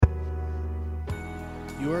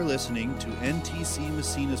You are listening to NTC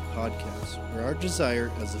Messina's podcast, where our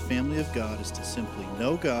desire as the family of God is to simply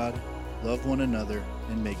know God, love one another,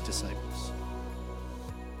 and make disciples.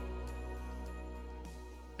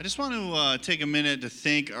 I just want to take a minute to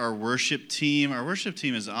thank our worship team. Our worship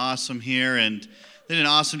team is awesome here, and they did an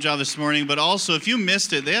awesome job this morning. But also, if you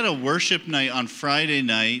missed it, they had a worship night on Friday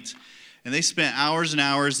night, and they spent hours and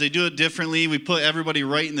hours. They do it differently. We put everybody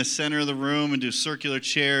right in the center of the room and do circular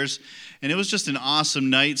chairs. And it was just an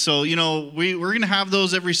awesome night. So, we're going to have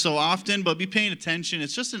those every so often, but be paying attention.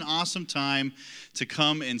 It's just an awesome time to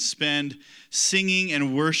come and spend singing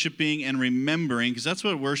and worshiping and remembering, because that's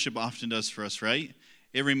what worship often does for us, right?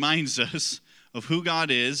 It reminds us of who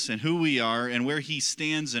God is and who we are and where He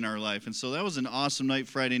stands in our life. And so that was an awesome night,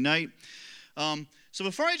 Friday night. So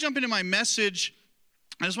before I jump into my message,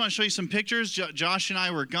 I just want to show you some pictures. Josh and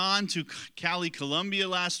I were gone to Cali, Colombia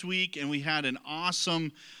last week, and we had an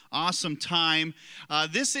awesome time.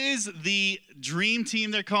 This is the Dream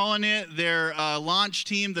Team, they're calling it, their launch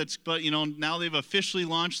team. But now they've officially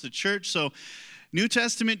launched the church. So New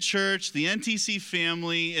Testament Church, the NTC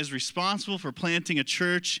family, is responsible for planting a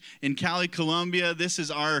church in Cali, Colombia. This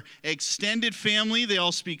is our extended family. They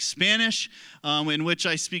all speak Spanish, in which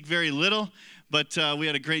I speak very little. But we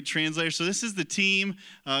had a great translator. So this is the team.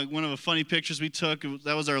 One of the funny pictures we took,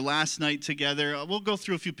 that was our last night together. We'll go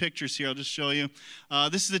through a few pictures here. I'll just show you.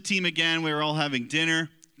 This is the team again. We were all having dinner.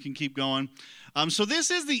 You can keep going. So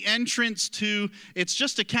this is the entrance to, it's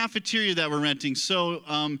just a cafeteria that we're renting. So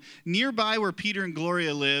nearby where Peter and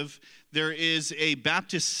Gloria live, there is a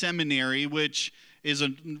Baptist seminary, which is a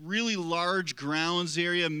really large grounds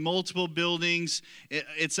area, multiple buildings.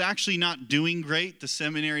 It's actually not doing great, the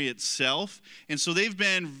seminary itself. And so they've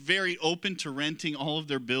been very open to renting all of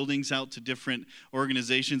their buildings out to different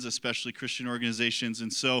organizations, especially Christian organizations.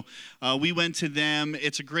 And so we went to them.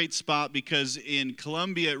 It's a great spot because in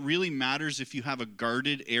Colombia, it really matters if you have a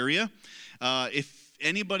guarded area. If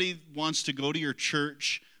anybody wants to go to your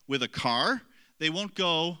church with a car, they won't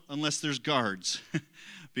go unless there's guards.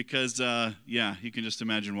 Because, you can just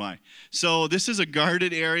imagine why. So this is a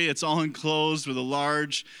guarded area. It's all enclosed with a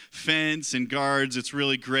large fence and guards. It's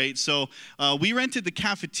really great. So we rented the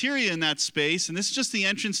cafeteria in that space, and this is just the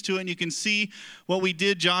entrance to it. And you can see what we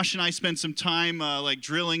did. Josh and I spent some time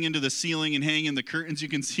drilling into the ceiling and hanging the curtains you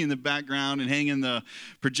can see in the background and hanging the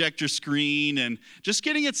projector screen and just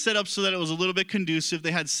getting it set up so that it was a little bit conducive.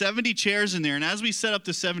 They had 70 chairs in there, and as we set up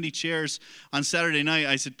the 70 chairs on Saturday night,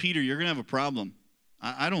 I said, Peter, you're going to have a problem.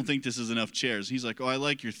 I don't think this is enough chairs. He's like, I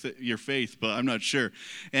like your faith, but I'm not sure.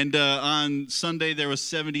 And on Sunday, there was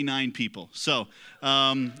 79 people. So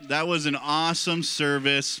that was an awesome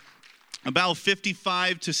service. About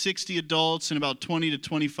 55 to 60 adults and about 20 to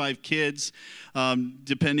 25 kids,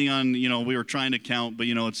 depending on, we were trying to count, but,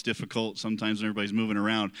 it's difficult sometimes when everybody's moving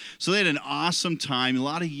around. So they had an awesome time, a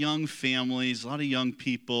lot of young families, a lot of young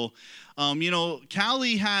people.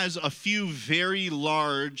 Cali has a few very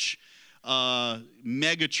large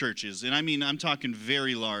mega churches, and I'm talking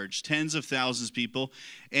very large, tens of thousands of people,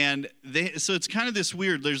 and so it's kind of this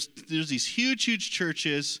weird, there's these huge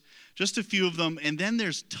churches, just a few of them, and then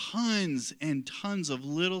there's tons and tons of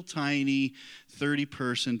little tiny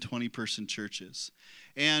 30-person, 20-person churches.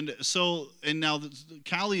 And now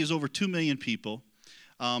Cali is over 2 million people,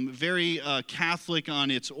 very Catholic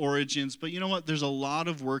on its origins, but you know what, there's a lot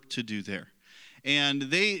of work to do there. And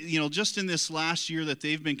they, just in this last year that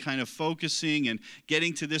they've been kind of focusing and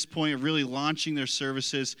getting to this point of really launching their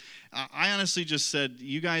services, I honestly just said,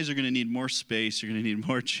 you guys are going to need more space. You're going to need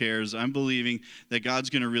more chairs. I'm believing that God's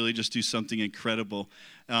going to really just do something incredible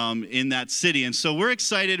in that city. And so we're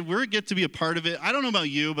excited. We get to be a part of it. I don't know about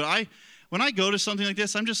you, but when I go to something like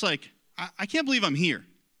this, I'm just like, I can't believe I'm here.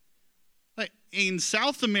 Like in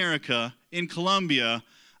South America, in Colombia,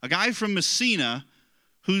 a guy from Messina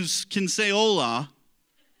who can say hola.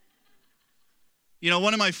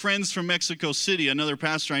 One of my friends from Mexico City, another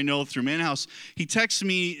pastor I know through Manhouse, he texted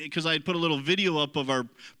me because I had put a little video up of our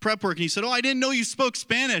prep work, and he said, I didn't know you spoke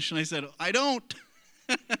Spanish. And I said, I don't.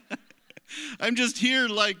 I'm just here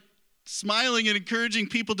smiling and encouraging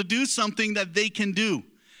people to do something that they can do.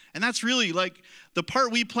 And that's really the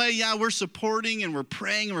part we play. Yeah, we're supporting and we're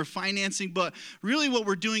praying and we're financing, but really what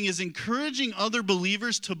we're doing is encouraging other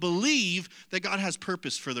believers to believe that God has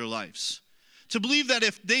purpose for their lives. To believe that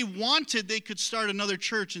if they wanted, they could start another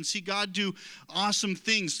church and see God do awesome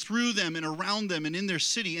things through them and around them and in their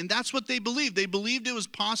city. And that's what they believed. They believed it was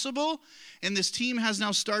possible, and this team has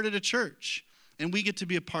now started a church, and we get to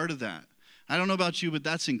be a part of that. I don't know about you, but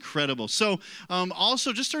that's incredible. So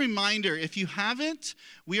also, just a reminder, if you haven't,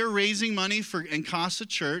 we are raising money for Encasa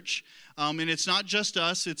Church. And it's not just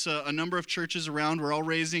us. It's a number of churches around. We're all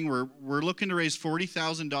raising. We're looking to raise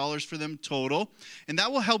 $40,000 for them total. And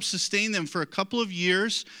that will help sustain them for a couple of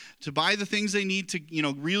years to buy the things they need to,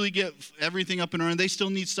 really get everything up and running. They still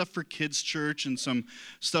need stuff for kids' church and some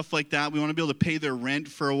stuff like that. We want to be able to pay their rent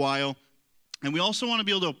for a while. And we also want to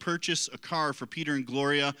be able to purchase a car for Peter and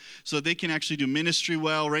Gloria so that they can actually do ministry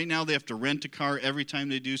well. Right now, they have to rent a car every time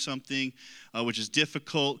they do something, which is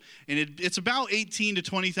difficult. And it's about $18,000 to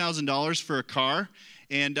 $20,000 for a car.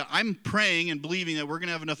 And I'm praying and believing that we're going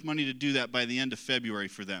to have enough money to do that by the end of February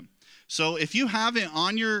for them. So if you have it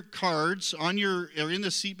on your cards, or in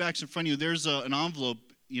the seat backs in front of you, there's an envelope,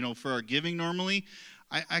 for our giving normally.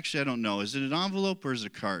 I don't know. Is it an envelope or is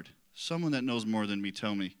it a card? Someone that knows more than me,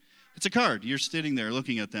 tell me. It's a card. You're sitting there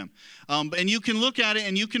looking at them. And you can look at it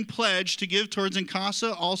and you can pledge to give towards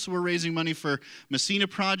Encasa. Also, we're raising money for Messina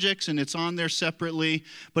projects, and it's on there separately.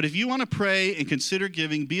 But if you want to pray and consider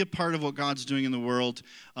giving, be a part of what God's doing in the world,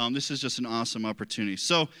 this is just an awesome opportunity.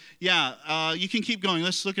 So, you can keep going.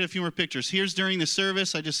 Let's look at a few more pictures. Here's during the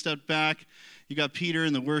service. I just stepped back. You got Peter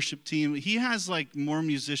and the worship team. He has, more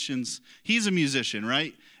musicians. He's a musician,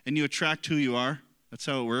 right? And you attract who you are. That's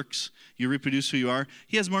how it works. You reproduce who you are.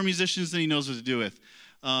 He has more musicians than he knows what to do with.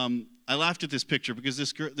 I laughed at this picture because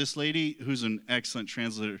this lady, who's an excellent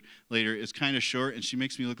translator, is kind of short, and she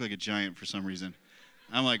makes me look like a giant for some reason.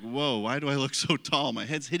 I'm like, whoa, why do I look so tall? My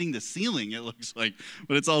head's hitting the ceiling, it looks like.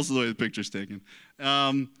 But it's also the way the picture's taken.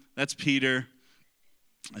 That's Peter.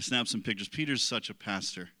 I snapped some pictures. Peter's such a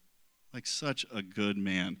pastor, such a good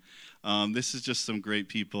man. This is just some great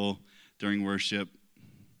people during worship.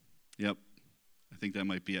 Yep. I think that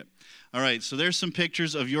might be it. All right, so there's some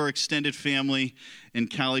pictures of your extended family in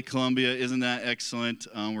Cali, Colombia. Isn't that excellent?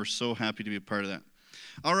 We're so happy to be a part of that.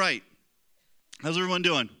 All right, how's everyone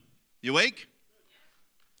doing? You awake?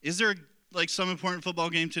 Is there some important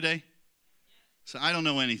football game today? So I don't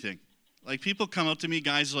know anything. People come up to me,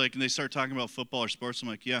 guys, and they start talking about football or sports. I'm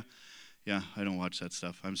like, yeah, I don't watch that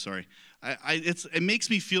stuff. I'm sorry. It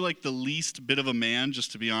makes me feel like the least bit of a man,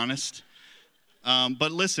 just to be honest.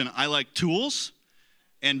 But listen, I like tools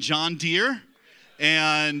and John Deere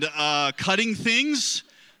and cutting things,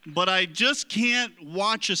 but I just can't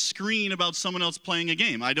watch a screen about someone else playing a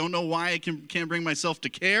game. I don't know why I can't bring myself to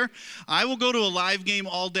care. I will go to a live game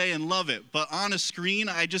all day and love it, but on a screen,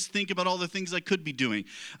 I just think about all the things I could be doing.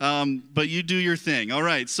 But you do your thing. All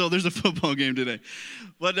right, so there's a football game today.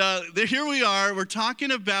 But here we are. We're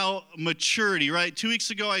talking about maturity, right? 2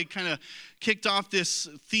 weeks ago, I kind of kicked off this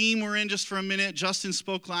theme we're in just for a minute. Justin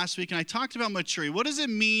spoke last week, and I talked about maturity. What does it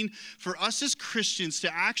mean for us as Christians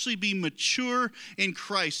to actually be mature in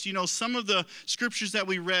Christ? Some of the scriptures that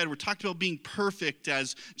we read were talked about being perfect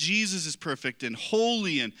as Jesus is perfect and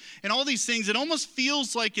holy and all these things. It almost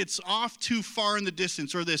feels like it's off too far in the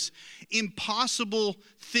distance, or this impossible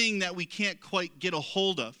thing that we can't quite get a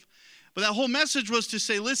hold of. But that whole message was to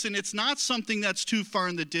say, listen, it's not something that's too far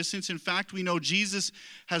in the distance. In fact, we know Jesus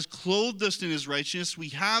has clothed us in his righteousness. We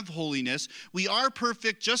have holiness. We are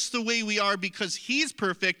perfect just the way we are because he's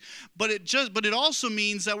perfect. But it also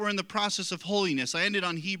means that we're in the process of holiness. I ended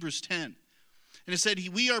on Hebrews 10. And it said,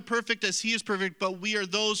 we are perfect as he is perfect, but we are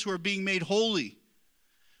those who are being made holy.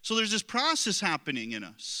 So there's this process happening in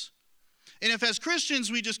us. And if as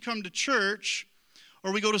Christians we just come to church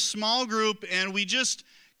or we go to small group and we just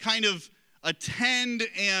kind of attend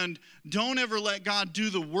and don't ever let God do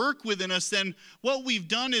the work within us, then what we've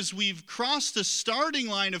done is we've crossed the starting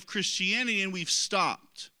line of Christianity and we've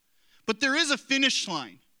stopped. But there is a finish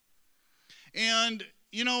line. And,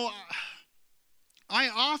 I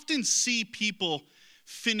often see people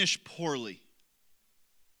finish poorly.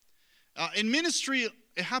 In ministry,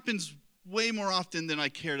 it happens way more often than I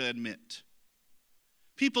care to admit.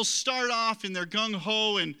 People start off and they're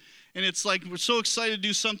gung-ho and it's like we're so excited to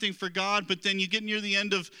do something for God, but then you get near the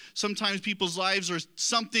end of sometimes people's lives or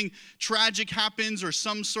something tragic happens or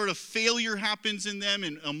some sort of failure happens in them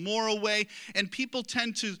in a moral way, and people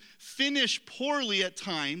tend to finish poorly at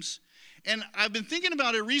times. And I've been thinking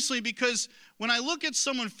about it recently because when I look at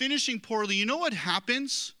someone finishing poorly, you know what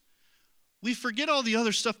happens? We forget all the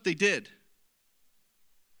other stuff they did.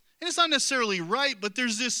 And it's not necessarily right, but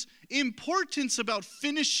there's this importance about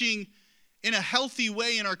finishing in a healthy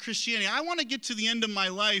way in our Christianity. I want to get to the end of my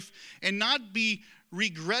life and not be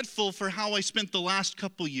regretful for how I spent the last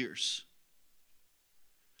couple years.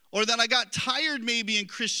 Or that I got tired maybe in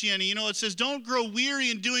Christianity. It says don't grow weary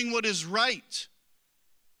in doing what is right.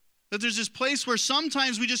 That there's this place where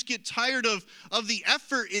sometimes we just get tired of the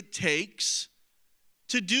effort it takes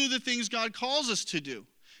to do the things God calls us to do.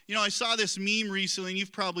 You know, I saw this meme recently, and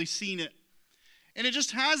you've probably seen it. And it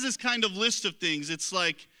just has this kind of list of things. It's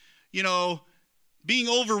like, you know, being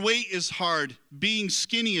overweight is hard. Being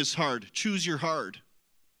skinny is hard. Choose your hard.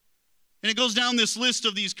 And it goes down this list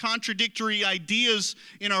of these contradictory ideas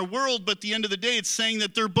in our world, but at the end of the day, it's saying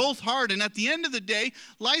that they're both hard. And at the end of the day,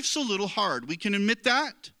 life's a little hard. We can admit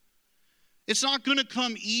that. It's not going to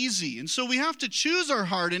come easy. And so we have to choose our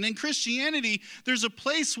heart. And in Christianity, there's a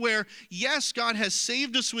place where, yes, God has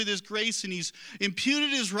saved us with his grace and he's imputed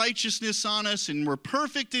his righteousness on us and we're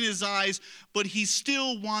perfect in his eyes, but he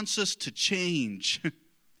still wants us to change.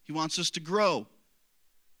 He wants us to grow.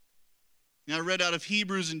 And I read out of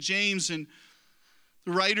Hebrews and James, and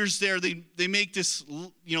the writers there, they make this,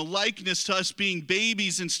 you know, likeness to us being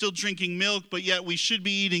babies and still drinking milk, but yet we should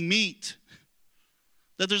be eating meat.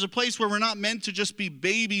 That there's a place where we're not meant to just be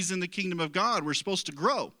babies in the kingdom of God. We're supposed to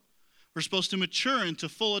grow. We're supposed to mature into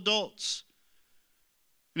full adults.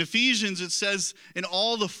 In Ephesians, it says, in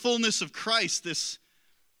all the fullness of Christ, this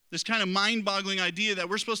kind of mind-boggling idea that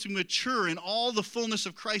we're supposed to mature in all the fullness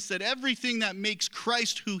of Christ, that everything that makes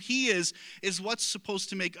Christ who he is what's supposed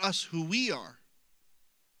to make us who we are.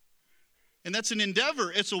 And that's an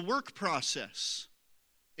endeavor. It's a work process.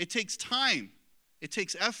 It takes time. It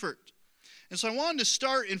takes effort. And so I wanted to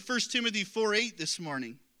start in 1 Timothy 4:8 this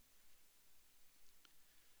morning.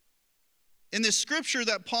 In this scripture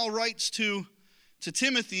that Paul writes to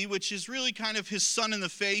Timothy, which is really kind of his son in the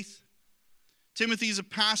faith. Timothy's a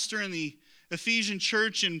pastor in the Ephesian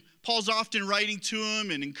church, and Paul's often writing to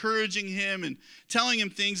him and encouraging him and telling him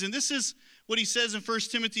things. And this is what he says in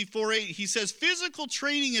 1 Timothy 4:8. He says, physical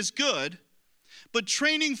training is good, but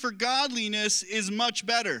training for godliness is much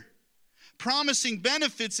better, promising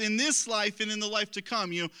benefits in this life and in the life to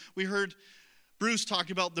come. You know, we heard Bruce talk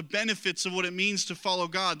about the benefits of what it means to follow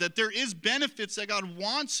God, that there is benefits that God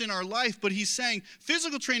wants in our life, but he's saying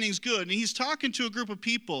physical training is good. And he's talking to a group of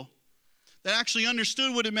people that actually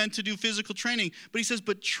understood what it meant to do physical training. But he says,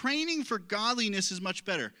 but training for godliness is much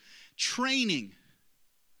better. Training.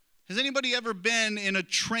 Has anybody ever been in a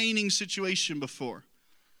training situation before?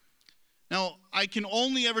 Now, I can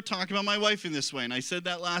only ever talk about my wife in this way, and I said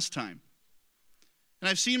that last time. And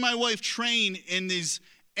I've seen my wife train in these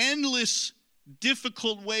endless,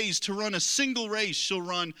 difficult ways to run a single race. She'll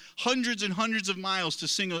run hundreds and hundreds of miles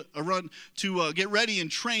to get ready and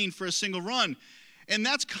train for a single run. And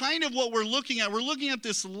that's kind of what we're looking at. We're looking at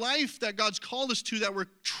this life that God's called us to, that we're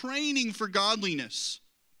training for godliness.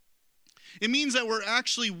 It means that we're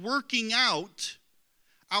actually working out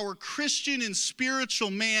our Christian and spiritual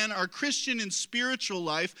man, our Christian and spiritual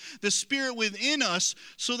life, the spirit within us,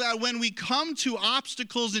 so that when we come to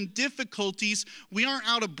obstacles and difficulties, we aren't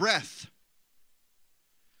out of breath.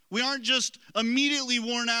 We aren't just immediately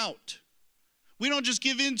worn out. We don't just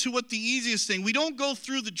give in to what the easiest thing. We don't go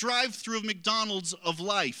through the drive-through of McDonald's of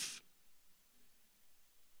life.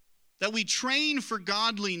 That we train for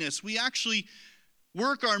godliness. We actually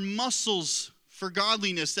work our muscles for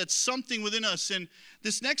godliness. That's something within us. And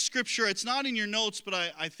this next scripture, it's not in your notes, but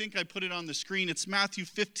I think I put it on the screen. It's Matthew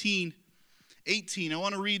 15:18. I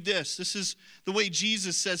want to read this. This is the way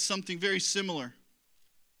Jesus says something very similar.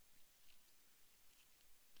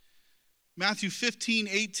 Matthew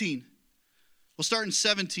 15:18. We'll start in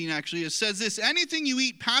 17, actually. It says this: anything you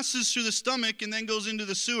eat passes through the stomach and then goes into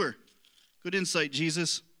the sewer. Good insight,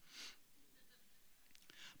 Jesus.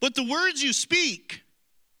 But the words you speak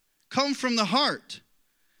come from the heart.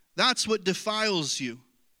 That's what defiles you.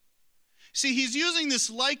 See, he's using this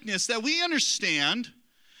likeness that we understand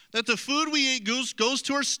that the food we eat goes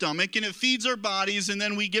to our stomach and it feeds our bodies, and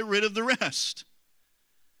then we get rid of the rest.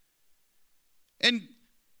 And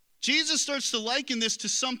Jesus starts to liken this to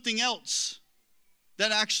something else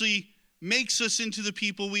that actually makes us into the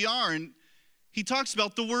people we are. And he talks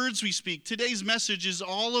about the words we speak. Today's message is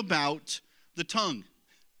all about the tongue,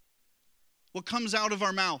 what comes out of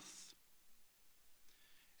our mouth.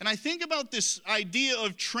 And I think about this idea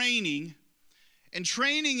of training and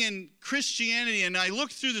training in Christianity, and I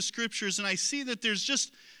look through the scriptures and I see that there's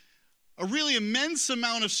just a really immense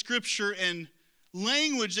amount of scripture and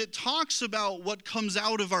language that talks about what comes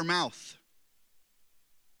out of our mouth.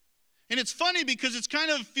 And it's funny because it's kind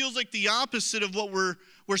of feels like the opposite of what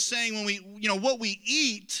we're saying when what we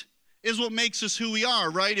eat is what makes us who we are,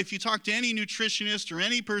 right? If you talk to any nutritionist or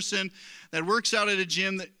any person that works out at a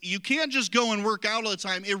gym, you can't just go and work out all the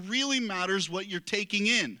time. It really matters what you're taking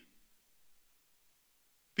in.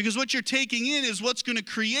 Because what you're taking in is what's going to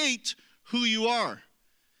create who you are.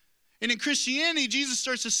 And in Christianity, Jesus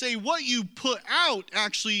starts to say what you put out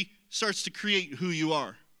actually starts to create who you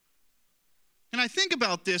are. And I think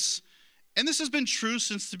about this And this has been true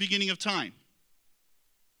since the beginning of time.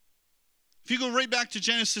 If you go right back to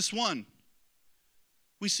Genesis 1,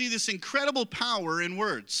 we see this incredible power in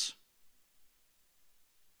words.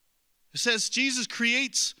 It says Jesus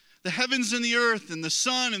creates the heavens and the earth and the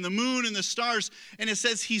sun and the moon and the stars. And it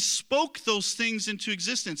says he spoke those things into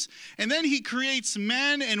existence. And then he creates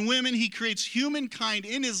men and women. He creates humankind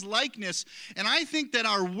in his likeness. And I think that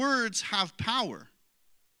our words have power.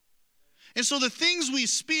 And so the things we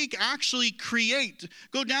speak actually create.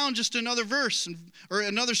 Go down just another verse or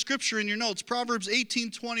another scripture in your notes. Proverbs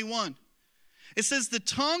 18:21. It says the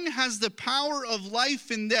tongue has the power of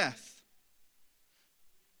life and death.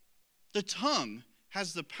 The tongue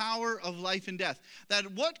has the power of life and death.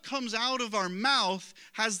 That what comes out of our mouth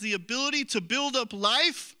has the ability to build up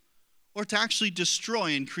life or to actually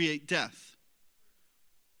destroy and create death.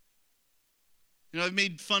 You know, I've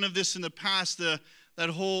made fun of this in the past, that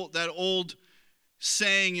old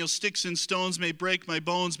saying, sticks and stones may break my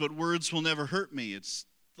bones, but words will never hurt me. It's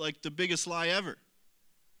like the biggest lie ever.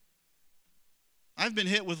 I've been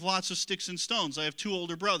hit with lots of sticks and stones. I have 2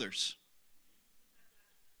 older brothers.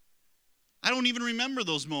 I don't even remember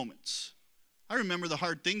those moments. I remember the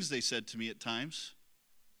hard things they said to me at times.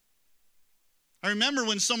 I remember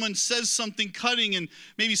when someone says something cutting and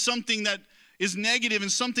maybe something that is negative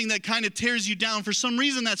and something that kind of tears you down. For some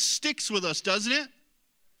reason that sticks with us, doesn't it?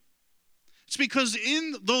 It's because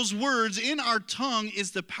in those words, in our tongue, is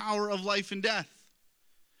the power of life and death.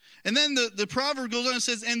 And then the proverb goes on and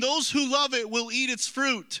says, and those who love it will eat its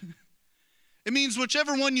fruit. It means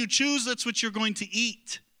whichever one you choose, that's what you're going to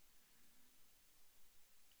eat.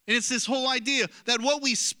 And it's this whole idea that what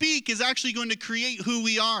we speak is actually going to create who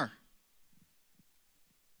we are.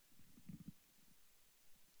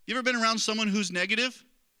 You ever been around someone who's negative?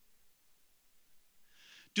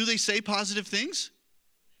 Do they say positive things?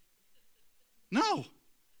 No.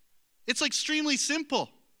 It's like extremely simple.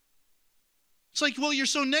 It's like, well, you're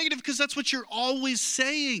so negative because that's what you're always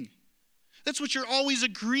saying. That's what you're always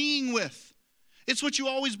agreeing with. It's what you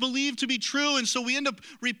always believe to be true, and so we end up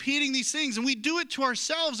repeating these things, and we do it to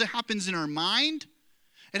ourselves. It happens in our mind.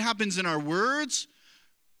 It happens in our words.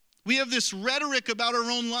 We have this rhetoric about our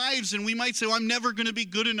own lives, and we might say, well, I'm never going to be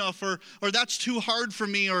good enough, or that's too hard for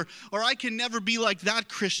me, or I can never be like that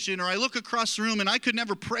Christian, or I look across the room and I could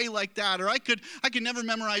never pray like that, or I could never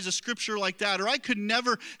memorize a scripture like that, or I could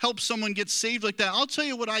never help someone get saved like that. I'll tell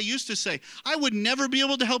you what I used to say. I would never be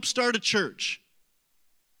able to help start a church.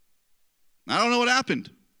 I don't know what happened.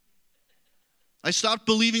 I stopped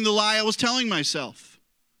believing the lie I was telling myself.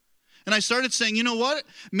 And I started saying, you know what?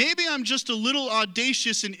 Maybe I'm just a little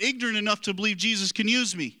audacious and ignorant enough to believe Jesus can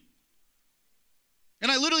use me.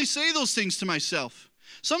 And I literally say those things to myself.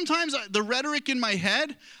 Sometimes the rhetoric in my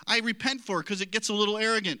head, I repent for because it gets a little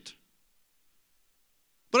arrogant.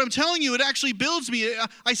 But I'm telling you, it actually builds me.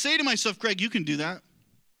 I say to myself, Greg, you can do that.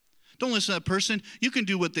 Don't listen to that person. You can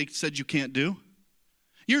do what they said you can't do.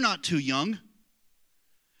 You're not too young.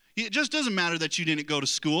 It just doesn't matter that you didn't go to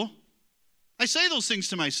school. I say those things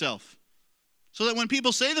to myself so that when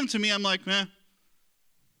people say them to me, I'm like, meh.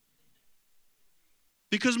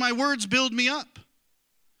 Because my words build me up.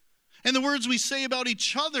 And the words we say about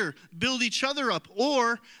each other build each other up,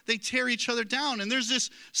 or they tear each other down. And there's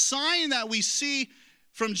this sign that we see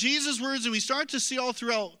from Jesus' words, and we start to see all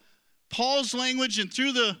throughout Paul's language and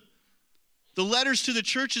through the letters to the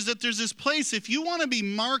churches, that there's this place, if you want to be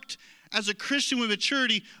marked as a Christian with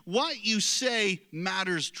maturity, what you say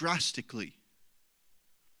matters drastically.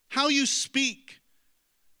 How you speak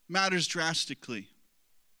matters drastically.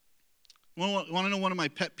 Want to know one of my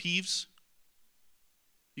pet peeves?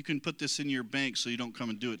 You can put this in your bank so you don't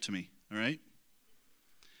come and do it to me, all right?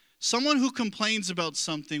 Someone who complains about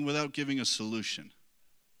something without giving a solution.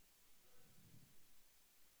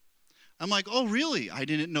 I'm like, oh, really? I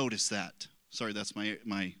didn't notice that. Sorry, that's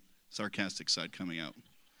my sarcastic side coming out.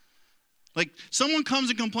 Like, someone comes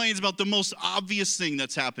and complains about the most obvious thing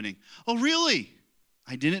that's happening. Oh, really?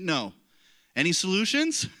 I didn't know. Any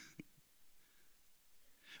solutions?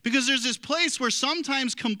 Because there's this place where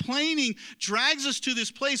sometimes complaining drags us to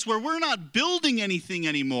this place where we're not building anything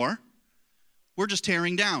anymore. We're just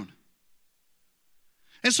tearing down.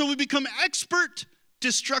 And so we become expert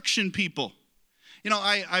destruction people. You know,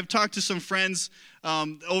 I've talked to some friends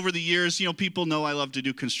over the years. You know, people know I love to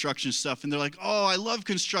do construction stuff. And they're like, oh, I love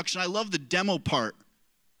construction. I love the demo part.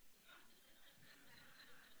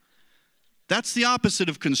 That's the opposite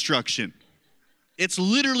of construction. It's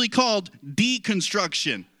literally called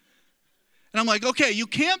deconstruction. And I'm like, okay, you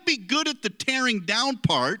can't be good at the tearing down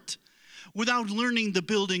part without learning the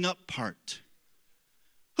building up part.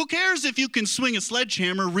 Who cares if you can swing a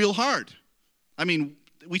sledgehammer real hard? I mean,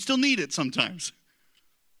 we still need it sometimes.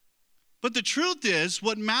 But the truth is,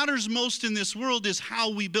 what matters most in this world is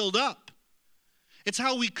how we build up. It's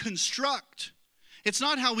how we construct. It's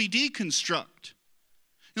not how we deconstruct.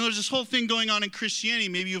 You know, there's this whole thing going on in Christianity.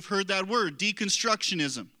 Maybe you've heard that word,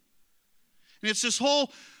 deconstructionism. And it's this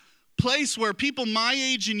whole place where people my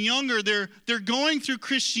age and younger, they're going through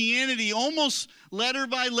Christianity almost letter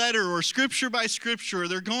by letter or scripture by scripture.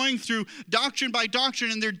 They're going through doctrine by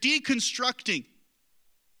doctrine, and they're deconstructing.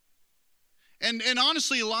 And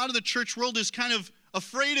honestly, a lot of the church world is kind of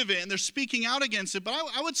afraid of it, and they're speaking out against it. But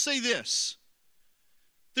I would say this.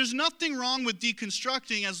 There's nothing wrong with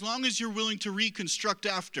deconstructing as long as you're willing to reconstruct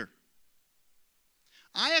after.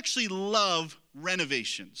 I actually love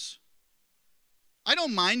renovations. I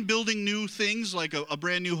don't mind building new things like a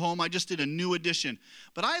brand new home. I just did a new addition.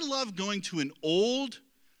 But I love going to an old,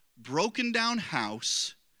 broken down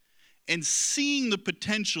house and seeing the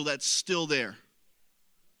potential that's still there.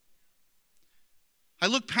 I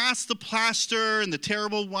look past the plaster and the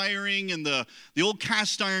terrible wiring and the old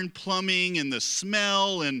cast iron plumbing and the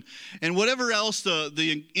smell and whatever else,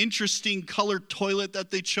 the interesting colored toilet that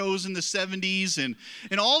they chose in the 70s and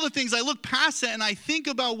all the things. I look past that and I think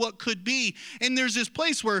about what could be. And there's this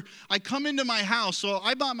place where I come into my house. So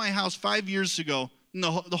I bought my house 5 years ago. And the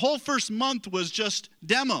whole first month was just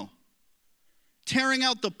demo. Tearing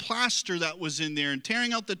out the plaster that was in there and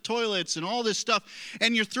tearing out the toilets and all this stuff.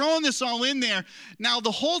 And you're throwing this all in there. Now,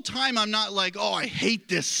 the whole time I'm not like, oh, I hate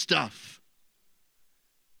this stuff.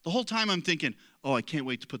 The whole time I'm thinking, oh, I can't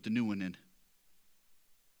wait to put the new one in.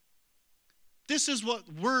 This is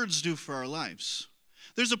what words do for our lives.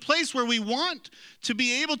 There's a place where we want to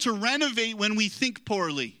be able to renovate when we think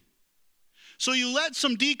poorly. So you let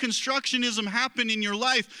some deconstructionism happen in your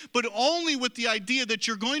life, but only with the idea that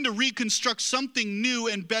you're going to reconstruct something new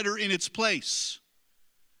and better in its place.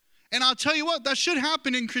 And I'll tell you what, that should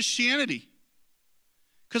happen in Christianity.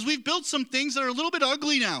 Because we've built some things that are a little bit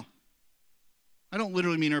ugly now. I don't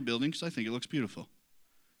literally mean our building, because I think it looks beautiful.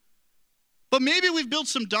 But maybe we've built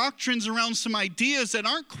some doctrines around some ideas that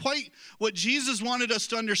aren't quite what Jesus wanted us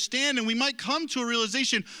to understand, and we might come to a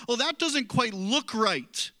realization, oh, that doesn't quite look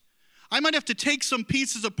right. I might have to take some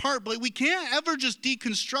pieces apart, but we can't ever just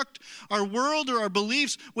deconstruct our world or our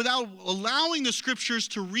beliefs without allowing the scriptures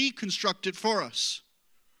to reconstruct it for us.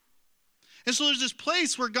 And so there's this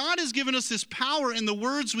place where God has given us this power in the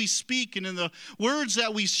words we speak and in the words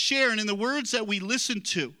that we share and in the words that we listen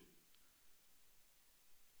to.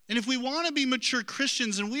 And if we want to be mature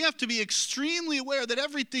Christians, then we have to be extremely aware that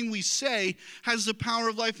everything we say has the power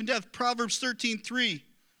of life and death. Proverbs 13:3.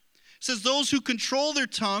 Says those who control their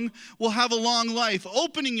tongue will have a long life.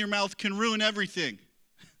 Opening your mouth can ruin everything.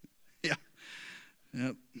 Yeah.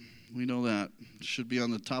 Yep. We know that. It should be on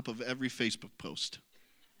the top of every Facebook post.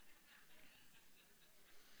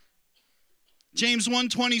 James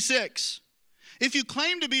 1:26. If you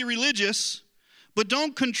claim to be religious, but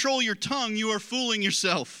don't control your tongue, you are fooling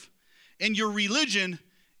yourself, and your religion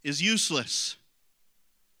is useless.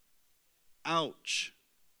 Ouch.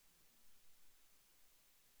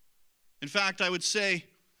 In fact, I would say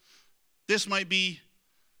this might be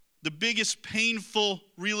the biggest painful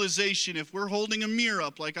realization if we're holding a mirror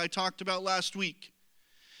up like I talked about last week.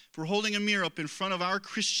 If we're holding a mirror up in front of our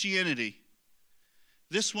Christianity,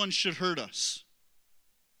 this one should hurt us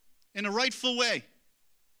in a rightful way.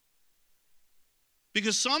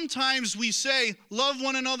 Because sometimes we say, love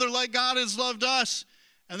one another like God has loved us,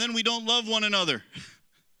 and then we don't love one another.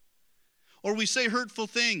 Or we say hurtful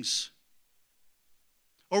things.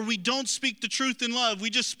 Or we don't speak the truth in love. We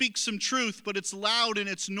just speak some truth, but it's loud and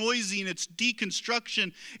it's noisy and it's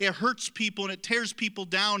deconstruction. It hurts people and it tears people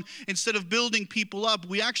down instead of building people up.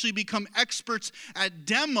 We actually become experts at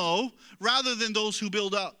demo rather than those who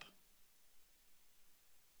build up.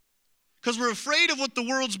 Because we're afraid of what the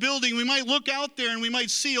world's building. We might look out there and we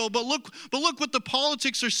might see, oh, but look what the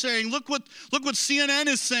politics are saying. Look what CNN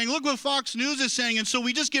is saying. Look what Fox News is saying. And so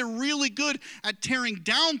we just get really good at tearing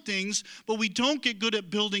down things, but we don't get good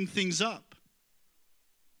at building things up.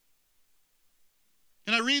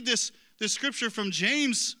 And I read this scripture from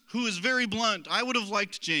James, who is very blunt. I would have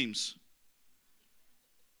liked James.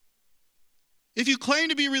 If you claim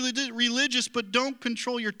to be religious but don't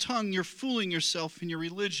control your tongue, you're fooling yourself and your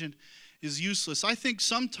religion is useless. I think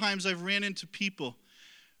sometimes I've ran into people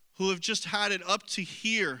who have just had it up to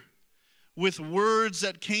here with words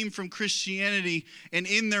that came from Christianity, and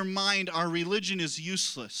in their mind, our religion is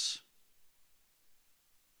useless.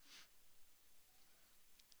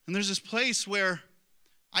 And there's this place where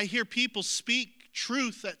I hear people speak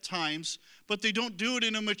truth at times, but they don't do it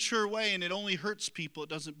in a mature way, and it only hurts people. It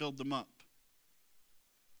doesn't build them up.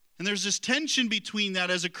 And there's this tension between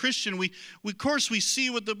that. As a Christian, we of course, we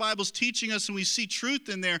see what the Bible's teaching us and we see truth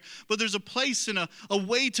in there, but there's a place and a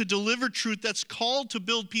way to deliver truth that's called to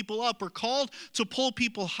build people up or called to pull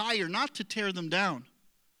people higher, not to tear them down.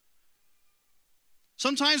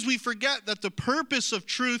 Sometimes we forget that the purpose of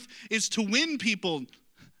truth is to win people,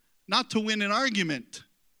 not to win an argument.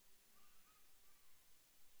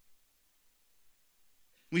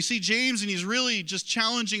 We see James, and he's really just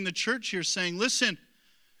challenging the church here, saying, listen,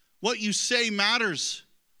 what you say matters.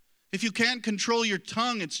 If you can't control your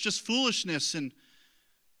tongue, it's just foolishness, and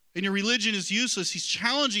your religion is useless. He's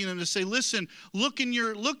challenging them to say, listen, look at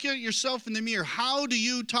yourself in the mirror. How do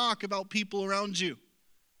you talk about people around you?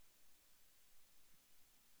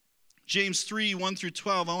 James 3, 1 through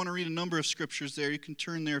 12. I want to read a number of scriptures there. You can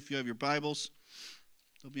turn there if you have your Bibles.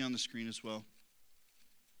 They'll be on the screen as well.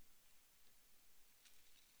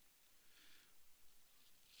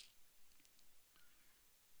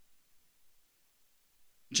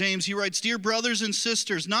 James, he writes, "Dear brothers and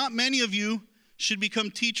sisters, not many of you should become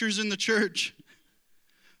teachers in the church,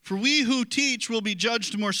 for we who teach will be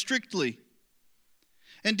judged more strictly.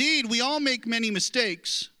 Indeed, we all make many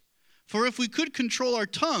mistakes, for if we could control our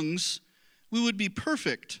tongues, we would be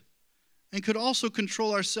perfect and could also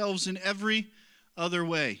control ourselves in every other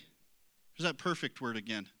way." There's that perfect word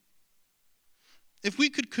again. If we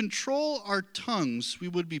could control our tongues, we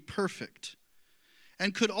would be perfect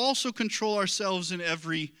and could also control ourselves in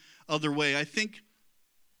every other way. I think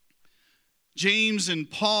James and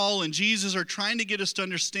Paul and Jesus are trying to get us to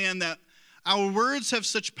understand that our words have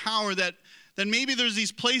such power that maybe there's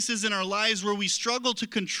these places in our lives where we struggle to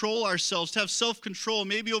control ourselves, to have self-control,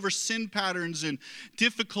 maybe over sin patterns and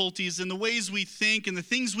difficulties and the ways we think and the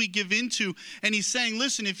things we give into. And he's saying,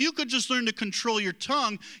 listen, if you could just learn to control your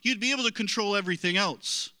tongue, you'd be able to control everything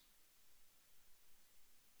else.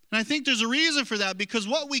 And I think there's a reason for that, because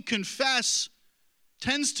what we confess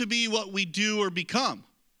tends to be what we do or become.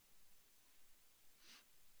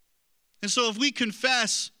 And so if we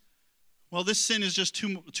confess, well, this sin is just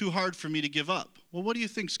too hard for me to give up, well, what do you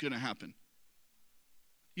think's going to happen?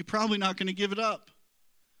 You're probably not going to give it up.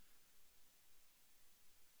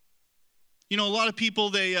 You know, a lot of people,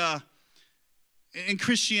 they, in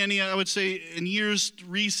Christianity, I would say in years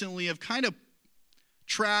recently, have kind of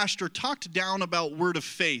trashed or talked down about word of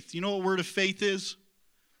faith. You know what word of faith is?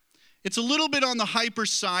 It's a little bit on the hyper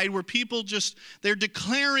side where people they're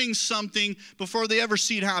declaring something before they ever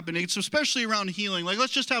see it happen. It's especially around healing. Like,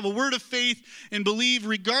 let's just have a word of faith and believe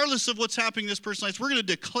regardless of what's happening in this person's life. We're going to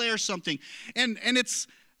declare something. And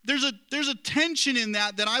there's a tension in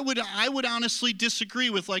that I would honestly disagree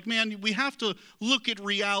with. Like, man, we have to look at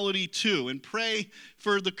reality too and pray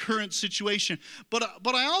for the current situation. But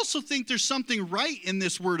I also think there's something right in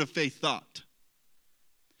this word of faith thought.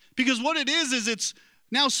 Because what it is it's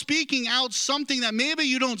now speaking out something that maybe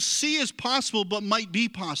you don't see as possible, but might be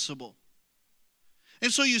possible.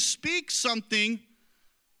 And so you speak something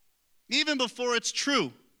even before it's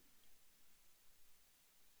true.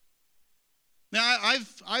 Now,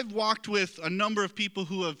 I've walked with a number of people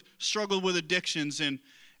who have struggled with addictions, and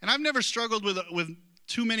I've never struggled with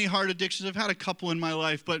too many hard addictions. I've had a couple in my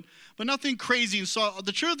life, but nothing crazy. And so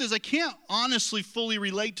the truth is, I can't honestly fully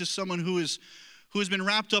relate to someone who has been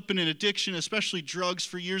wrapped up in an addiction, especially drugs,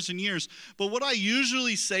 for years and years. But what I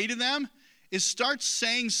usually say to them is start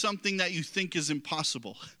saying something that you think is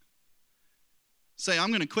impossible. Say, I'm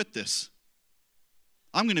going to quit this.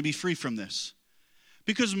 I'm going to be free from this.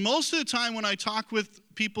 Because most of the time when I talk with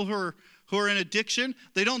people who are in addiction,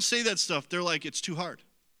 they don't say that stuff. They're like, it's too hard.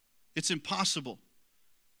 It's impossible.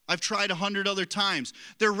 I've tried 100 other times.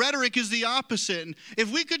 Their rhetoric is the opposite. And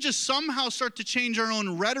if we could just somehow start to change our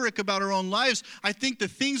own rhetoric about our own lives, I think the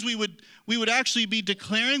things we would actually be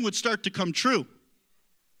declaring would start to come true.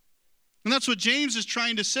 And that's what James is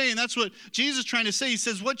trying to say, and that's what Jesus is trying to say. He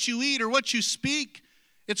says, what you eat or what you speak,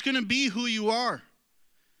 it's going to be who you are.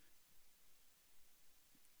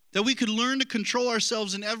 That we could learn to control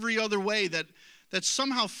ourselves in every other way, that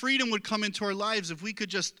somehow freedom would come into our lives if we could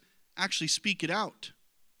just actually speak it out.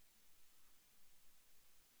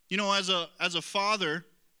 You know, as a father,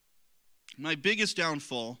 my biggest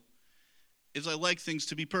downfall is I like things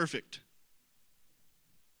to be perfect.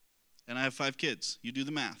 And I have 5 kids. You do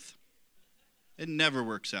the math. It never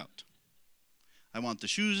works out. I want the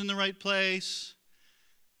shoes in the right place.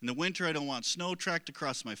 In the winter, I don't want snow tracked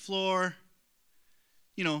across my floor.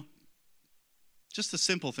 You know, just the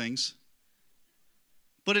simple things.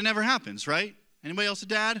 But it never happens, right? Anybody else a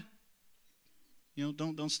dad? You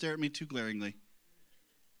know, don't stare at me too glaringly.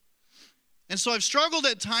 And so I've struggled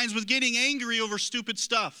at times with getting angry over stupid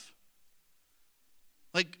stuff.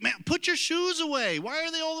 Like, man, put your shoes away. Why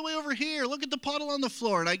are they all the way over here? Look at the puddle on the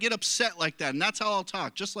floor. And I get upset like that, and that's how I'll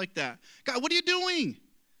talk, just like that. God, what are you doing?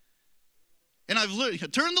 And I've literally,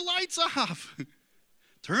 turn the lights off.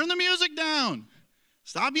 Turn the music down.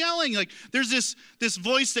 Stop yelling. Like, there's this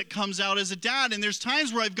voice that comes out as a dad, and there's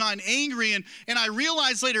times where I've gotten angry, and I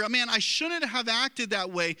realize later, man, I shouldn't have acted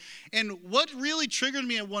that way. And what really triggered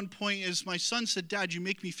me at one point is my son said, Dad, you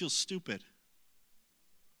make me feel stupid.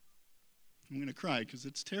 I'm going to cry because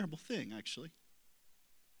it's a terrible thing, actually.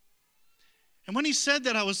 And when he said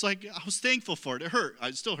that, I was thankful for it. It hurt.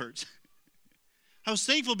 It still hurts. I was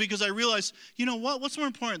thankful because I realized, you know what? What's more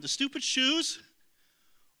important, the stupid shoes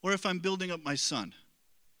or if I'm building up my son?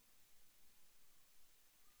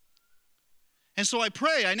 And so I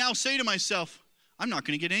pray. I now say to myself, I'm not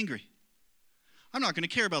going to get angry. I'm not going to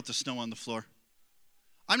care about the snow on the floor.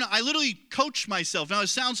 I literally coach myself. Now, it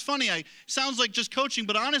sounds funny. It sounds like just coaching,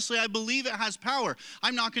 but honestly, I believe it has power.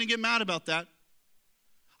 I'm not going to get mad about that.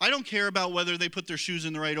 I don't care about whether they put their shoes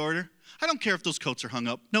in the right order. I don't care if those coats are hung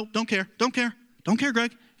up. No, don't care. Don't care. Don't care,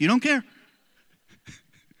 Greg. You don't care.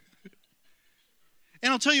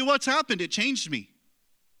 And I'll tell you what's happened. It changed me.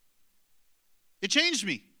 It changed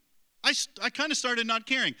me. I kind of started not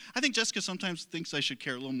caring. I think Jessica sometimes thinks I should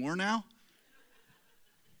care a little more now.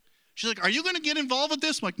 She's like, are you going to get involved with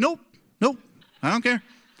this? I'm like, nope, I don't care.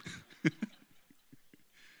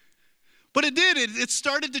 But it did. It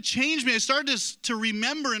started to change me. I started to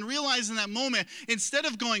remember and realize in that moment, instead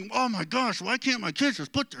of going, oh my gosh, why can't my kids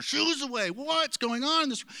just put their shoes away? What's going on in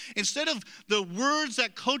this? Instead of the words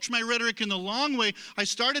that coach my rhetoric in the long way, I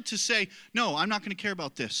started to say, no, I'm not going to care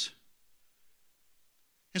about this.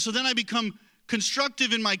 And so then I become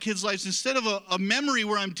constructive in my kids' lives instead of a memory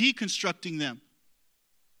where I'm deconstructing them.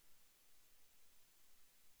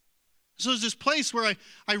 So there's this place where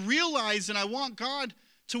I realize and I want God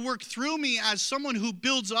to work through me as someone who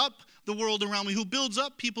builds up the world around me, who builds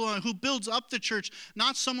up people, who builds up the church,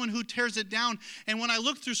 not someone who tears it down. And when I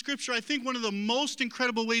look through Scripture, I think one of the most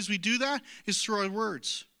incredible ways we do that is through our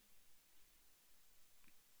words.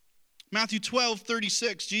 Matthew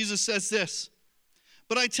 12:36, Jesus says this,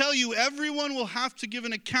 but I tell you, everyone will have to give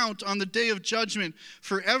an account on the day of judgment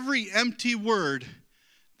for every empty word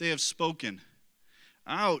they have spoken.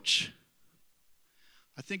 Ouch.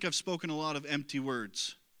 I think I've spoken a lot of empty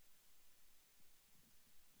words.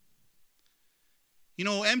 You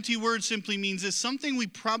know, empty words simply means it's something we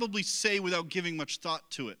probably say without giving much thought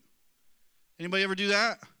to it. Anybody ever do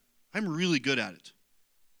that? I'm really good at it.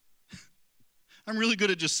 I'm really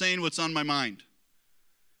good at just saying what's on my mind.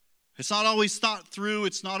 It's not always thought through.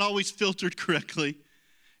 It's not always filtered correctly.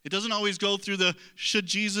 It doesn't always go through the should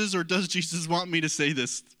Jesus or does Jesus want me to say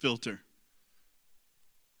this filter.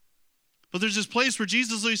 But there's this place where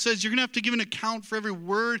Jesus literally says, you're going to have to give an account for every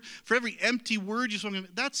word, for every empty word you spoke.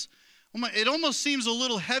 It almost seems a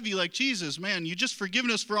little heavy, like, Jesus, man, you just forgiven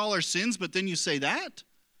us for all our sins, but then you say that?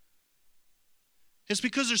 It's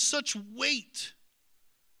because there's such weight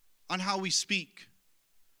on how we speak.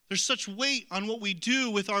 There's such weight on what we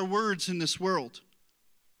do with our words in this world.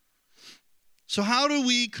 So how do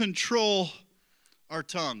we control our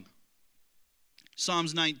tongue?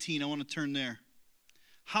 Psalms 19, I want to turn there.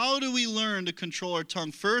 How do we learn to control our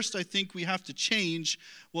tongue? First, I think we have to change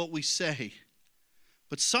what we say.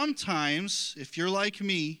 But sometimes, if you're like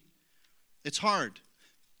me, it's hard.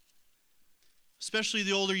 Especially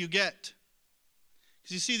the older you get.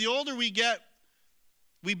 Because you see, the older we get,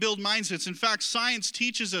 we build mindsets. In fact, science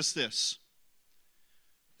teaches us this.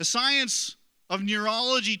 The science of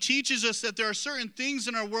neurology teaches us that there are certain things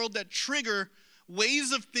in our world that trigger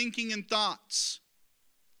ways of thinking and thoughts.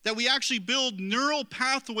 That we actually build neural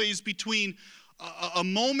pathways between a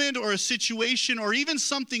moment or a situation or even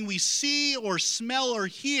something we see or smell or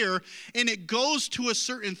hear, and it goes to a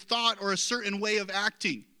certain thought or a certain way of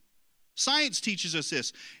acting. Science teaches us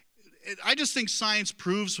this. I just think science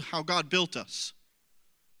proves how God built us.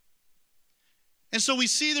 And so we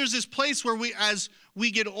see there's this place where as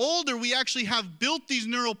we get older, we actually have built these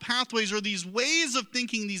neural pathways or these ways of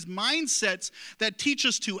thinking, these mindsets that teach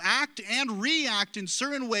us to act and react in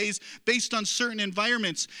certain ways based on certain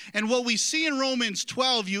environments. And what we see in Romans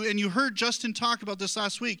 12, you heard Justin talk about this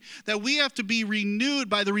last week, that we have to be renewed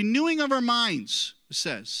by the renewing of our minds, it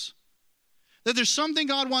says. That there's something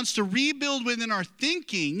God wants to rebuild within our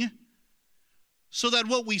thinking so that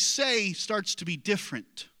what we say starts to be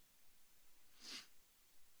different.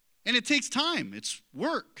 And it takes time. It's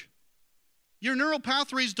work. Your neural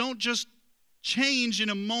pathways don't just change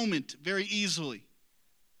in a moment very easily.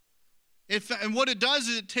 And what it does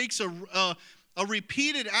is it takes a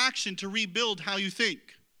repeated action to rebuild how you think.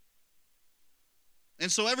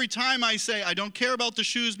 And so every time I say, I don't care about the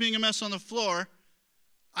shoes being a mess on the floor,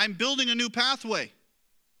 I'm building a new pathway.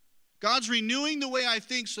 God's renewing the way I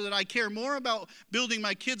think so that I care more about building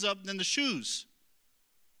my kids up than the shoes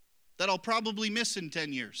that I'll probably miss in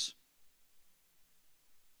 10 years.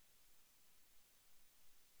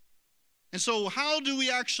 And so how do we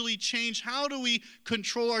actually change? How do we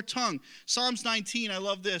control our tongue? Psalms 19, I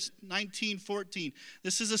love this, 19:14.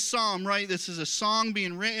 This is a psalm, right? This is a song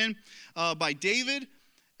being written by David.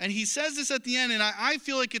 And he says this at the end, and I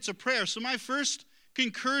feel like it's a prayer. So my first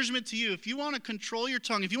encouragement to you, if you want to control your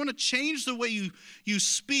tongue, if you want to change the way you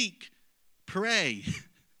speak, pray.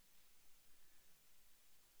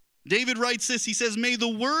 David writes this, he says, "May the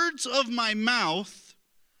words of my mouth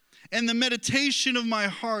and the meditation of my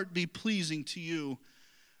heart be pleasing to you,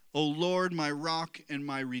 O Lord, my rock and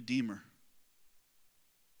my redeemer."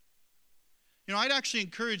 You know, I'd actually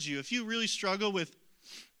encourage you, if you really struggle with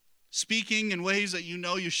speaking in ways that you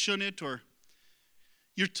know you shouldn't, or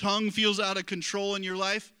your tongue feels out of control in your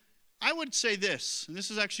life, I would say this, and this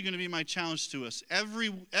is actually going to be my challenge to us.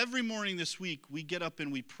 Every morning this week, we get up and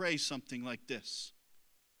we pray something like this.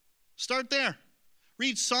 Start there.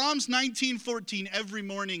 Read Psalms 19:14 every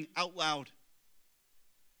morning out loud.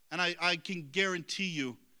 And I can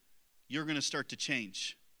guarantee you're going to start to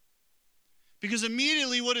change. Because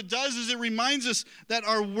immediately what it does is it reminds us that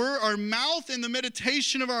our mouth and the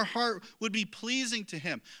meditation of our heart would be pleasing to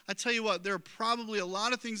him. I tell you what, there are probably a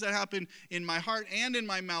lot of things that happen in my heart and in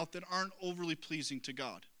my mouth that aren't overly pleasing to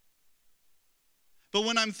God. But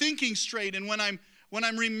when I'm thinking straight and when I'm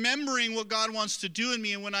remembering what God wants to do in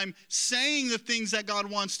me, and when I'm saying the things that God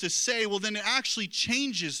wants to say, well, then it actually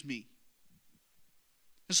changes me.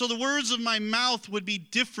 And so the words of my mouth would be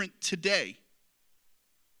different today.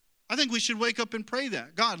 I think we should wake up and pray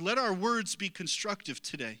that. God, let our words be constructive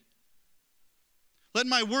today. Let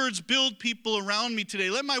my words build people around me today.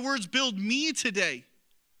 Let my words build me today.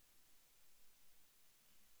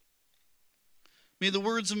 May the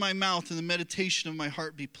words of my mouth and the meditation of my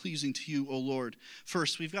heart be pleasing to you, O Lord.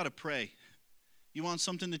 First, we've got to pray. You want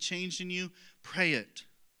something to change in you? Pray it.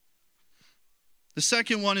 The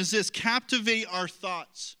second one is this: captivate our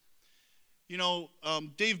thoughts. You know,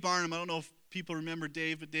 Dave Barnum, I don't know if people remember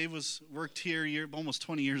Dave, but Dave worked here almost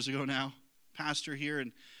 20 years ago now, pastor here,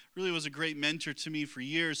 and really was a great mentor to me for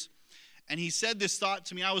years. And he said this thought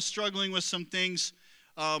to me. I was struggling with some things.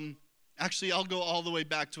 Actually, I'll go all the way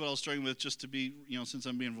back to what I was struggling with, just to be, since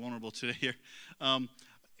I'm being vulnerable today here.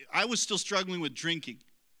 I was still struggling with drinking,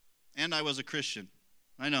 and I was a Christian.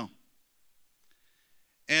 I know.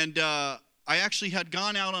 And I actually had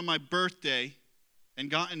gone out on my birthday and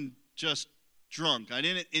gotten just drunk. I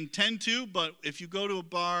didn't intend to, but if you go to a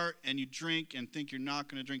bar and you drink and think you're not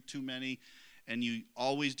going to drink too many, and you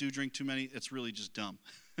always do drink too many, it's really just dumb.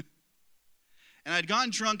 And I'd gotten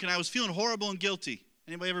drunk, and I was feeling horrible and guilty.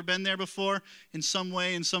 Anybody ever been there before in some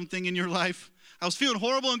way, in something in your life? I was feeling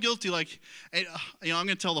horrible and guilty, I'm going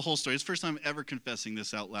to tell the whole story. It's the first time I'm ever confessing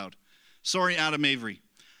this out loud. Sorry, Adam Avery.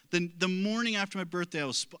 The morning after my birthday,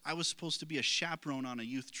 I was supposed to be a chaperone on a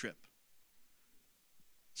youth trip.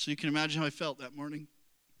 So you can imagine how I felt that morning.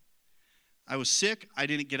 I was sick. I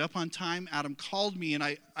didn't get up on time. Adam called me, and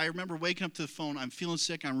I remember waking up to the phone. I'm feeling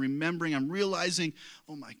sick. I'm realizing,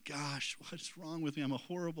 oh my gosh, what's wrong with me? I'm a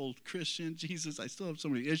horrible Christian. Jesus, I still have so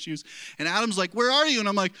many issues. And Adam's like, where are you? And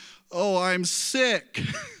I'm like, oh, I'm sick.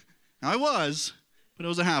 I was, but it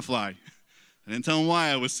was a half lie. I didn't tell him why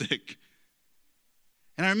I was sick.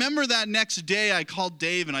 And I remember that next day I called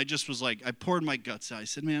Dave, and I just was like, I poured my guts out. I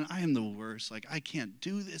said, man, I am the worst. I can't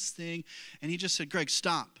do this thing. And he just said, Greg,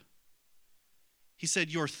 stop. He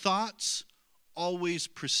said, your thoughts always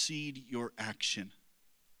precede your action.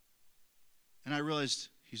 And I realized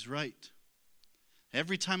he's right.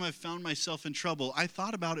 Every time I've found myself in trouble, I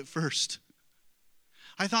thought about it first.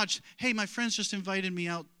 I thought, hey, my friends just invited me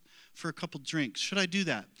out for a couple drinks. Should I do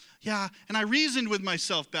that? Yeah. And I reasoned with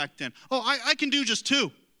myself back then. Oh, I can do just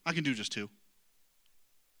two. I can do just two.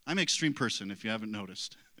 I'm an extreme person, if you haven't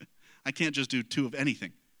noticed. I can't just do two of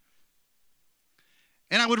anything.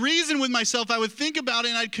 And I would reason with myself, I would think about it,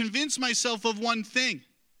 and I'd convince myself of one thing.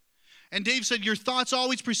 And Dave said, your thoughts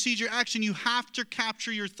always precede your action. You have to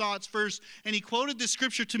capture your thoughts first. And he quoted this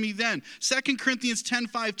scripture to me then. 2 Corinthians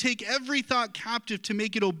 10:5, take every thought captive to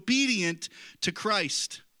make it obedient to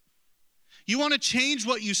Christ. You want to change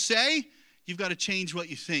what you say? You've got to change what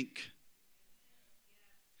you think.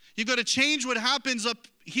 You've got to change what happens up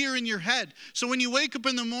here in your head. So when you wake up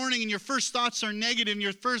in the morning and your first thoughts are negative, and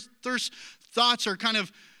your first thoughts are kind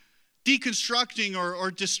of deconstructing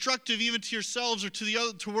or destructive even to yourselves or to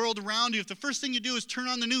the world around you, if the first thing you do is turn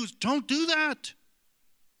on the news, don't do that.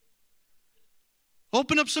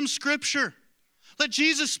 Open up some scripture. Let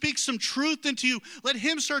Jesus speak some truth into you. Let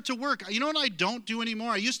him start to work. You know what I don't do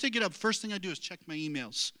anymore? I used to get up, first thing I do is check my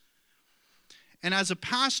emails. And as a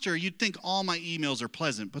pastor, you'd think all my emails are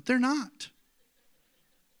pleasant, but they're not.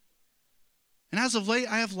 And as of late,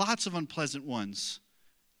 I have lots of unpleasant ones.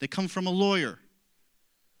 They come from a lawyer.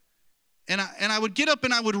 And I would get up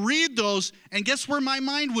and I would read those, and guess where my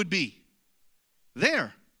mind would be?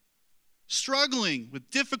 There. Struggling with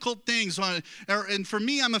difficult things. And for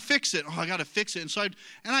me, I'm a fix-it. Oh, I got to fix it. And so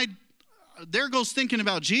there goes thinking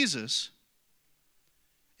about Jesus.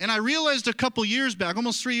 And I realized a couple years back,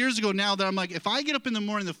 almost 3 years ago now, that I'm like, if I get up in the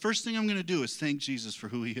morning, the first thing I'm going to do is thank Jesus for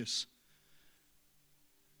who he is.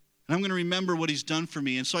 And I'm going to remember what he's done for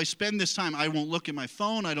me. And so I spend this time. I won't look at my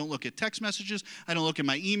phone. I don't look at text messages. I don't look at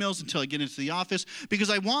my emails until I get into the office, because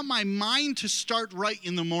I want my mind to start right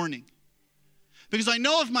in the morning. Because I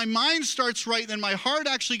know if my mind starts right, then my heart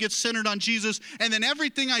actually gets centered on Jesus, and then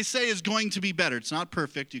everything I say is going to be better. It's not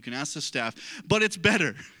perfect. You can ask the staff, but it's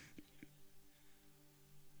better.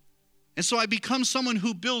 And so I become someone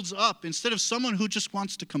who builds up instead of someone who just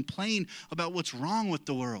wants to complain about what's wrong with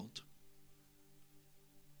the world.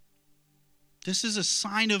 This is a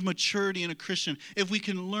sign of maturity in a Christian. If we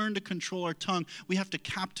can learn to control our tongue, we have to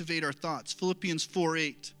captivate our thoughts. Philippians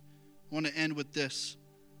 4:8. I want to end with this.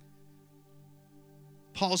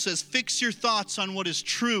 Paul says, fix your thoughts on what is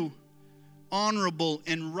true, honorable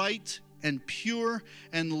and right and pure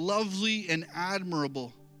and lovely and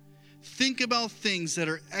admirable. Think about things that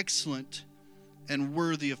are excellent and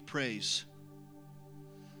worthy of praise.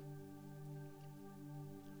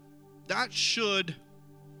 That should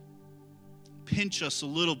pinch us a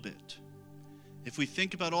little bit if we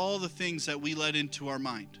think about all the things that we let into our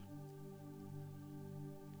mind.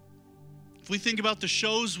 If we think about the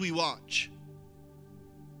shows we watch.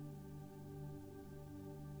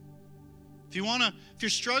 If you're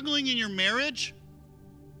struggling in your marriage,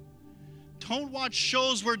 don't watch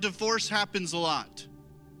shows where divorce happens a lot,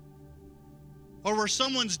 or where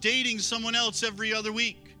someone's dating someone else every other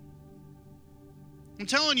week. I'm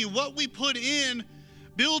telling you, what we put in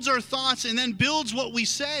builds our thoughts and then builds what we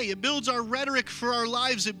say. It builds our rhetoric for our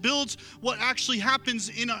lives. It builds what actually happens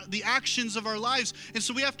in the actions of our lives. And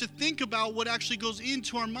so we have to think about what actually goes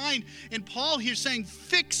into our mind. And Paul here saying,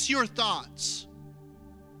 fix your thoughts.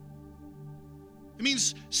 It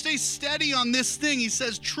means stay steady on this thing. He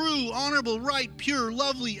says true, honorable, right, pure,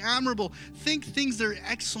 lovely, admirable. Think things that are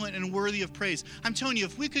excellent and worthy of praise. I'm telling you,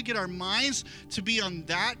 if we could get our minds to be on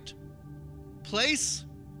that place,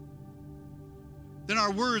 then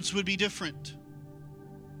our words would be different.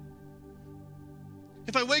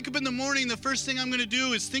 If I wake up in the morning, the first thing I'm going to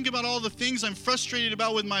do is think about all the things I'm frustrated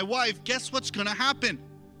about with my wife. Guess what's going to happen?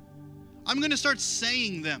 I'm going to start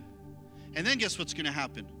saying them. And then guess what's going to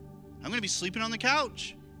happen? I'm going to be sleeping on the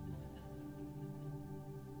couch.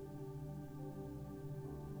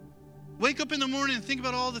 Wake up in the morning and think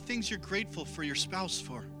about all the things you're grateful for your spouse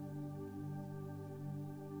for.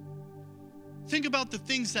 Think about the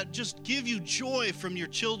things that just give you joy from your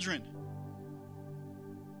children.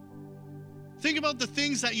 Think about the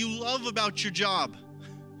things that you love about your job.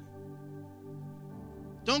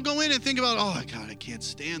 Don't go in and think about, oh, God, I can't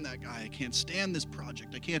stand that guy. I can't stand this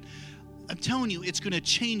project. I'm telling you, it's going to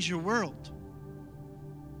change your world.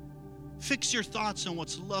 Fix your thoughts on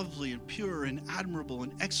what's lovely and pure and admirable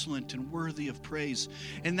and excellent and worthy of praise.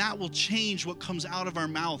 And that will change what comes out of our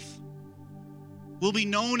mouth. We'll be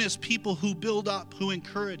known as people who build up, who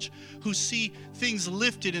encourage, who see things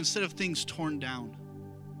lifted instead of things torn down.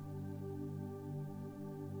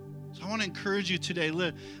 So I want to encourage you today.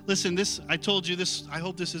 Listen, I told you this, I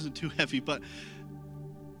hope this isn't too heavy, but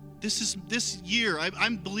this year,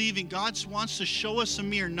 I'm believing God wants to show us a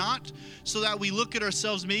mirror, not so that we look at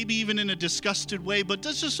ourselves maybe even in a disgusted way, but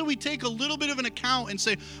just so we take a little bit of an account and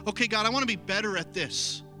say, okay, God, I want to be better at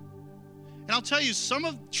this. And I'll tell you, some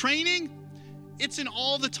of training, it's an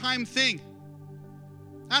all the time thing.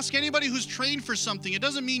 Ask anybody who's trained for something. It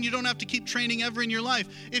doesn't mean you don't have to keep training ever in your life.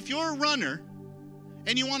 If you're a runner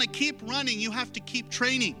and you want to keep running, you have to keep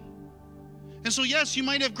training. And so, yes, you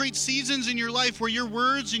might have great seasons in your life where your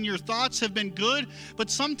words and your thoughts have been good, but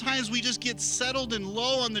sometimes we just get settled and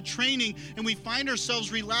low on the training and we find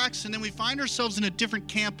ourselves relaxed, and then we find ourselves in a different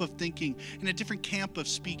camp of thinking, in a different camp of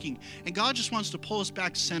speaking. And God just wants to pull us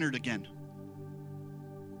back centered again.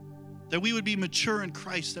 That we would be mature in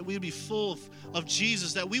Christ, that we would be full of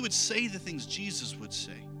Jesus, that we would say the things Jesus would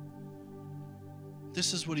say.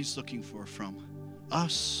 This is what he's looking for from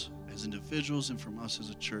us as individuals and from us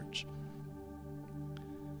as a church.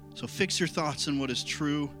 So fix your thoughts on what is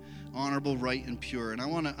true, honorable, right, and pure. And I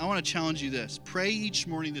want to challenge you this. Pray each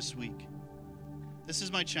morning this week. This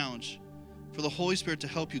is my challenge. For the Holy Spirit to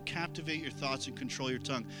help you captivate your thoughts and control your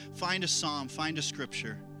tongue. Find a psalm, find a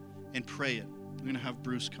scripture, and pray it. I'm going to have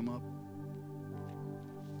Bruce come up.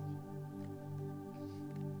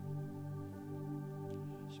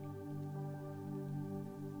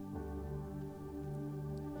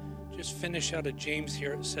 Just finish out of James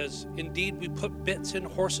here. It says, "Indeed, we put bits in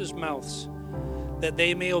horses' mouths, that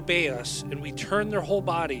they may obey us, and we turn their whole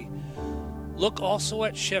body. Look also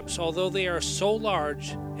at ships, although they are so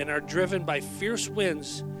large and are driven by fierce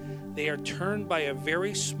winds, they are turned by a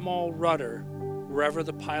very small rudder wherever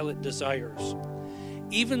the pilot desires.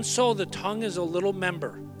 Even so, the tongue is a little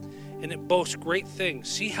member, and it boasts great things.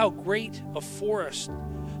 See how great a forest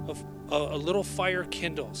of a little fire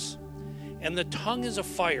kindles. And the tongue is a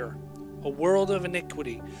fire, a world of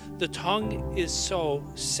iniquity. The tongue is so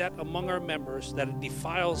set among our members that it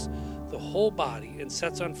defiles the whole body and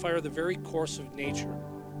sets on fire the very course of nature."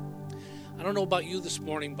 I don't know about you this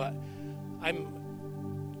morning, but I'm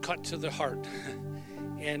cut to the heart.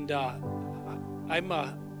 And I'm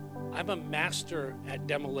a master at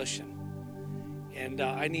demolition. And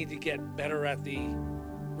I need to get better at the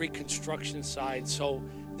reconstruction side. So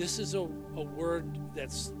this is a word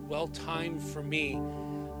that's well-timed for me.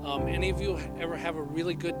 Any of you ever have a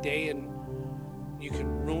really good day and you can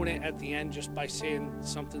ruin it at the end just by saying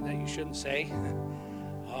something that you shouldn't say?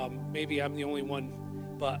 Maybe I'm the only one,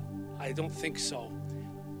 but I don't think so.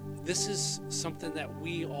 This is something that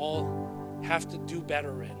we all have to do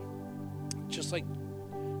better in. Just like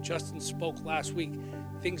Justin spoke last week,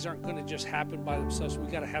 things aren't going to just happen by themselves. We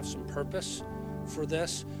got to have some purpose for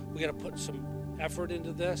this. We got to put some effort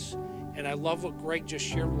into this. And I love what Greg just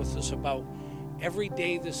shared with us about every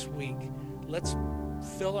day this week. Let's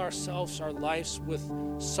fill ourselves, our lives with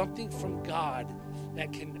something from God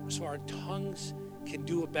that can, so our tongues can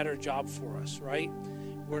do a better job for us, right?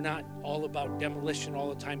 We're not all about demolition all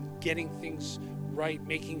the time, getting things right,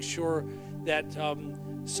 making sure that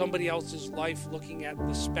somebody else's life, looking at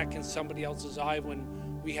the speck in somebody else's eye when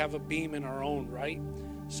we have a beam in our own, right?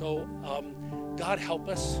 So God help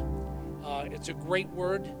us. It's a great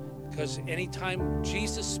word, because anytime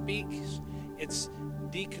Jesus speaks, it's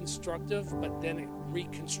deconstructive, but then it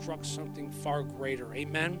reconstructs something far greater.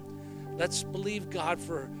 Amen? Let's believe God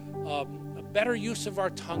for a better use of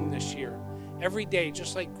our tongue this year. Every day,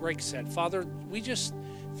 just like Greg said. Father, we just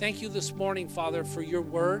thank you this morning, Father, for your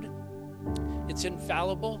word. It's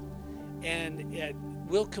infallible, and it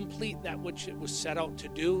will complete that which it was set out to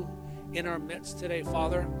do in our midst today,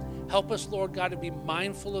 Father. Help us, Lord God, to be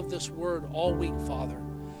mindful of this word all week, Father,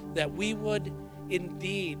 that we would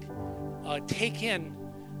indeed take in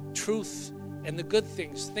truth and the good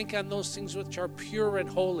things. Think on those things which are pure and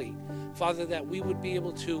holy, Father, that we would be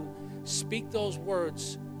able to speak those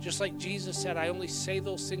words, just like Jesus said, I only say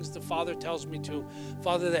those things the Father tells me to.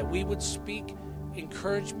 Father, that we would speak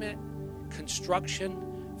encouragement, construction,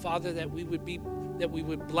 Father, that we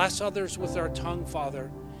would bless others with our tongue,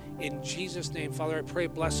 Father. In Jesus' name, Father, I pray a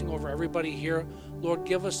blessing over everybody here. Lord,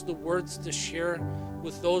 give us the words to share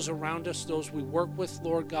with those around us, those we work with,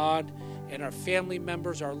 Lord God, and our family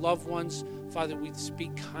members, our loved ones. Father, we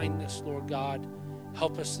speak kindness, Lord God.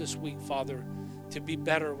 Help us this week, Father, to be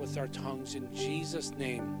better with our tongues. In Jesus'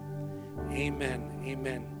 name, amen.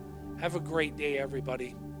 Amen. Have a great day,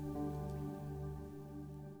 everybody.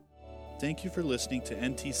 Thank you for listening to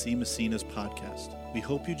NTC Massena's podcast. We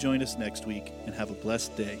hope you join us next week and have a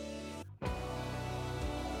blessed day.